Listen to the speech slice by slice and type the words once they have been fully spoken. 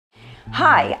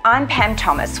Hi, I'm Pam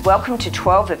Thomas. Welcome to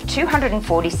 12 of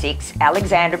 246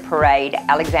 Alexandra Parade,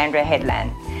 Alexandra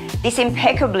Headland. This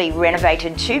impeccably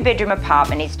renovated two-bedroom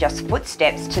apartment is just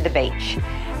footsteps to the beach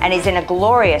and is in a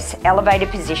glorious elevated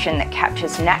position that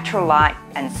captures natural light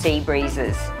and sea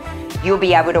breezes. You'll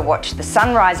be able to watch the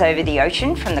sunrise over the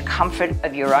ocean from the comfort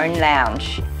of your own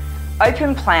lounge.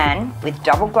 Open plan with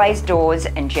double glazed doors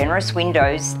and generous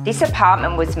windows, this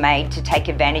apartment was made to take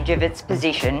advantage of its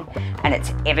position and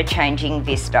its ever-changing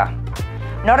vista.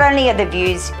 Not only are the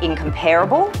views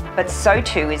incomparable, but so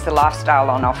too is the lifestyle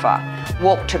on offer.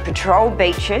 Walk to patrolled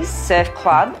beaches, surf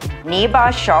club, nearby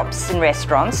shops and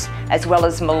restaurants, as well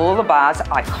as Mooloolah Bar's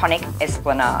iconic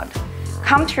esplanade.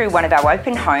 Come through one of our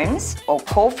open homes or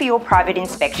call for your private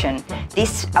inspection.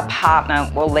 This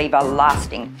apartment will leave a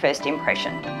lasting first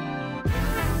impression.